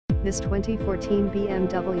This 2014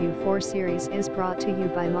 BMW 4 Series is brought to you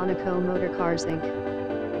by Monaco Motorcars Inc.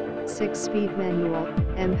 6-speed manual,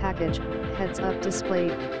 M-PKG, heads-up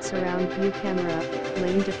display, surround view camera,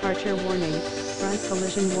 lane departure warning, front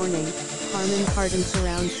collision warning, Harman Kardon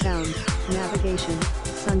surround sound, navigation,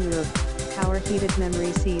 sunroof, power heated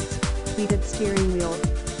memory seats, heated steering wheel,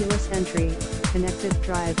 keyless entry, connected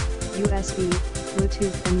drive, USB,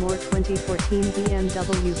 Bluetooth and more. 2014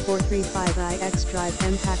 BMW 435i xDrive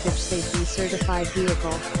M-PKG safety certified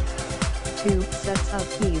vehicle. 2 sets of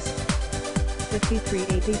keys.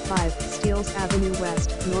 5385 Steeles Avenue West,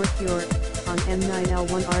 North York, on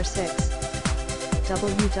M9L1R6.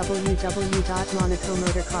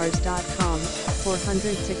 www.monacomotorcars.com,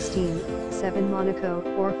 416, 7 Monaco,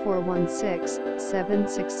 or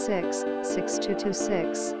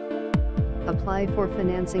 416-766-6226. Apply for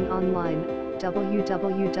financing online,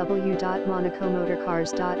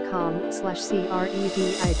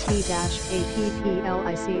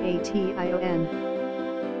 www.monacomotorcars.com/credit-appplication.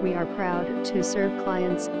 We are proud to serve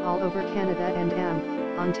clients all over Canada and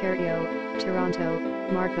Ontario, Toronto,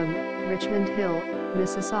 Markham, Richmond Hill,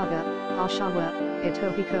 Mississauga, Oshawa,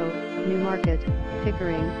 Etobicoke, Newmarket,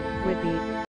 Pickering, Whitby,